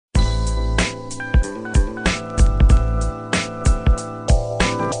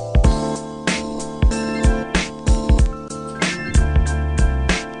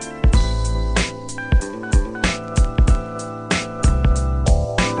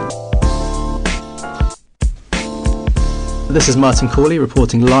This is Martin Corley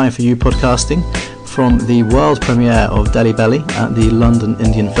reporting live for You Podcasting from the world premiere of Delhi Belly at the London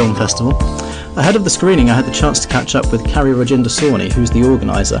Indian Film Festival. Ahead of the screening, I had the chance to catch up with Cary Rajinder Sawhney, who's the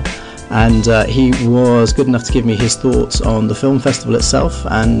organiser, and he was good enough to give me his thoughts on the film festival itself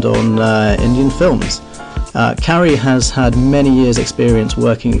and on Indian films. Cary has had many years' experience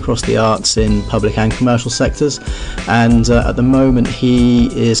working across the arts in public and commercial sectors, and at the moment he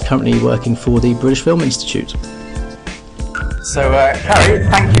is currently working for the British Film Institute. So, Cary,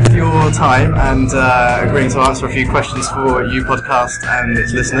 thank you for your time and agreeing to answer a few questions for You Podcast and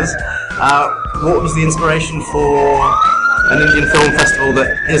its listeners. What was the inspiration for an Indian film festival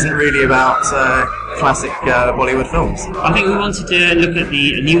that isn't really about classic Bollywood films? I think we wanted to look at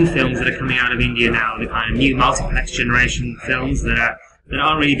the new films that are coming out of India now, the kind of new multiplex generation films that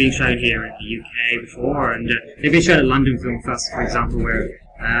aren't really being shown here in the UK before, and they've been shown at London Film Festival, for example, where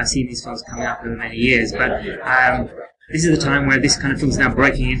I've seen these films coming up over many years, but this is the time where this kind of film's now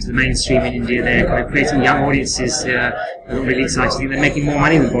breaking into the mainstream in India. They're kind of creating young audiences who are really exciting. They're making more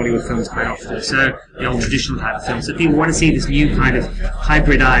money than Bollywood films quite often, so the old traditional type of films. So people want to see this new kind of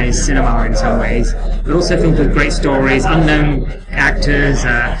hybridized cinema in some ways, but also films with great stories, unknown actors,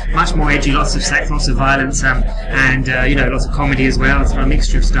 much more edgy, lots of sex, lots of violence, and lots of comedy as well. It's a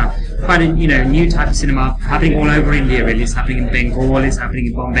mixture of stuff. Quite a new type of cinema happening all over India. Really, it's happening in Bengal, it's happening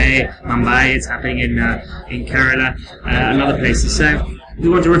in Bombay, Mumbai, it's happening in Kerala and other places. So we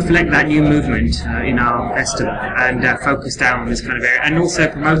want to reflect that new movement in our festival and focus down on this kind of area, and also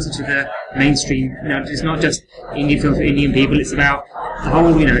promote it to the mainstream. It's not just Indian films for Indian people. It's about the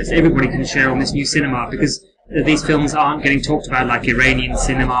whole. It's everybody can share on this new cinema, because these films aren't getting talked about like Iranian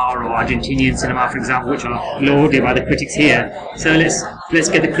cinema or Argentinian cinema, for example, which are lauded by the critics here. So let's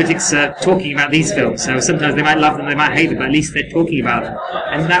get the critics talking about these films. So sometimes they might love them, they might hate them, but at least they're talking about them.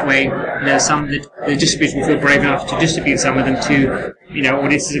 And that way, the distribution will feel brave enough to distribute some of them to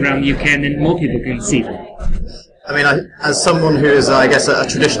audiences around the UK, and then more people can see them. I mean, as someone who is, I guess, a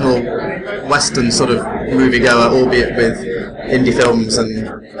traditional Western sort of moviegoer, albeit with indie films and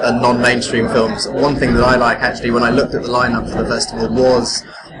non-mainstream films, one thing that I like actually when I looked at the lineup for the festival was,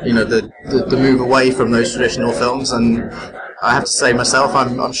 the move away from those traditional films. And I have to say myself,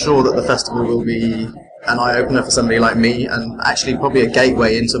 I'm sure that the festival will be an eye-opener for somebody like me, and actually probably a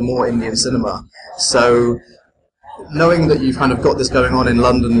gateway into more Indian cinema. So, knowing that you've kind of got this going on in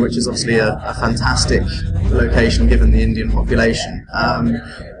London, which is obviously a fantastic location given the Indian population,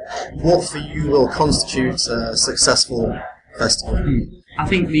 what for you will constitute a successful festival? I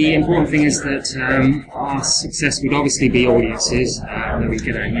think the important thing is that our success would obviously be audiences, that we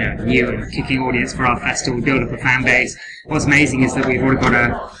get a new and kicking audience for our festival, build up a fan base. What's amazing is that we've already got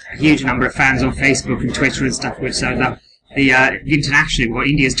a huge number of fans on Facebook and Twitter and stuff, which internationally,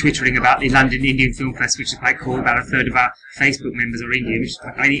 India's twittering about the London Indian Film Fest, which is quite cool. About a third of our Facebook members are Indian, which is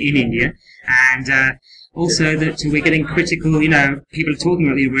in India, and also that we're getting critical. People are talking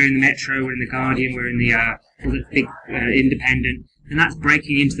about it. We're in the Metro, we're in the Guardian, we're in the big Independent, and that's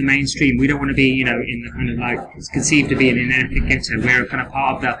breaking into the mainstream. We don't want to be, in the kind of like it's conceived to be in an epic ghetto. We're kind of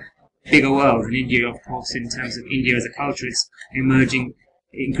part of the bigger world, and India, of course, in terms of India as a culture, it's emerging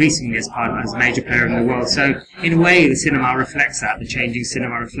increasingly as a major player in the world. So in a way the cinema reflects that. The changing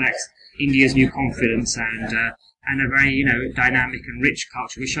cinema reflects India's new confidence and a very dynamic and rich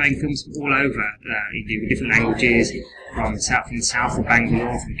culture. We're showing films from all over India with different languages, from the south of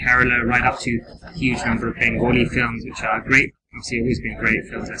Bangalore, from Kerala, right up to a huge number of Bengali films, which are great. Obviously always been great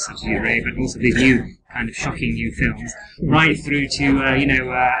films as such as Ray, but also these new kind of shocking new films, right through to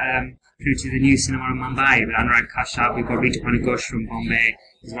through to the new cinema in Mumbai with Anurag Kashyap. We've got Rita Ghosh from Bombay,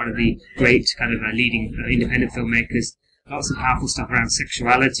 who's one of the great kind of leading independent filmmakers. Lots of powerful stuff around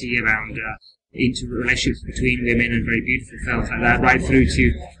sexuality, around interrelationships between women, and very beautiful films like that, right through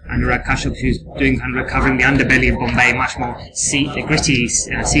to Anurag Kashyap, who's doing kind of recovering the underbelly of Bombay, much more gritty,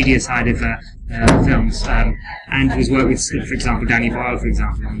 seedier side of films, and who's worked with, for example, Danny Boyle, for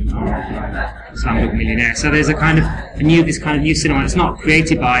example, on Slumdog Millionaire. So there's this kind of new cinema. It's not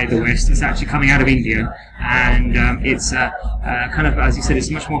created by the West. It's actually coming out of India, and it's kind of, as you said, it's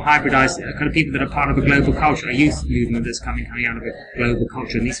much more hybridized. Kind of people that are part of a global culture, a youth movement that's coming out of a global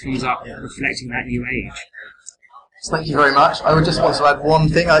culture, and these films are reflecting that new age. Thank you very much. I would just want to add one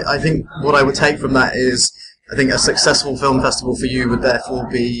thing. I think what I would take from that is, I think a successful film festival for you would therefore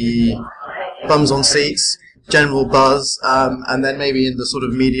be bums on seats, general buzz, and then maybe in the sort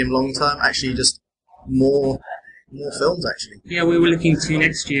of medium long term, actually just more films actually. Yeah, we were looking to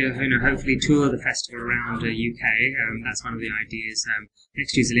next year, hopefully tour the festival around UK. That's one of the ideas.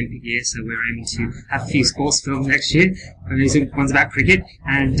 next year's Olympic year, so we're aiming to have a few sports films next year. One's about cricket,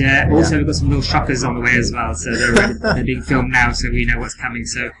 and also we've got some real shockers on the way as well. So they're being filmed now, so we know what's coming.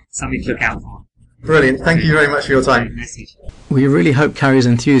 So something to look out for. Brilliant. Thank you very much for your time. We really hope Cary's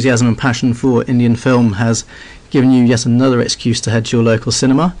enthusiasm and passion for Indian film has given you yet another excuse to head to your local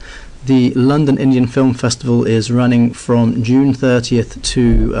cinema. The London Indian Film Festival is running from June 30th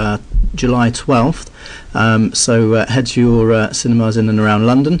to July 12th, so head to your cinemas in and around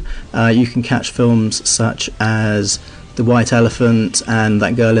London. You can catch films such as The White Elephant and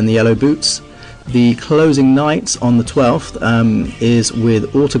That Girl in the Yellow Boots. The closing night on the 12th is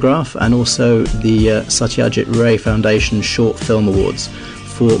with Autograph and also the Satyajit Ray Foundation Short Film Awards.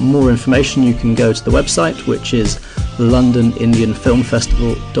 For more information you can go to the website, which is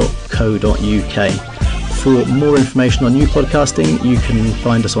londonindianfilmfestival.co.uk. For more information on YouPodcasting, you can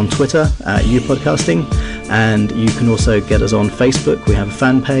find us on Twitter at YouPodcasting, and you can also get us on Facebook. We have a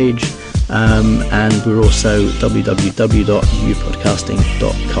fan page, and we're also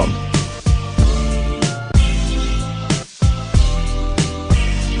www.youpodcasting.com.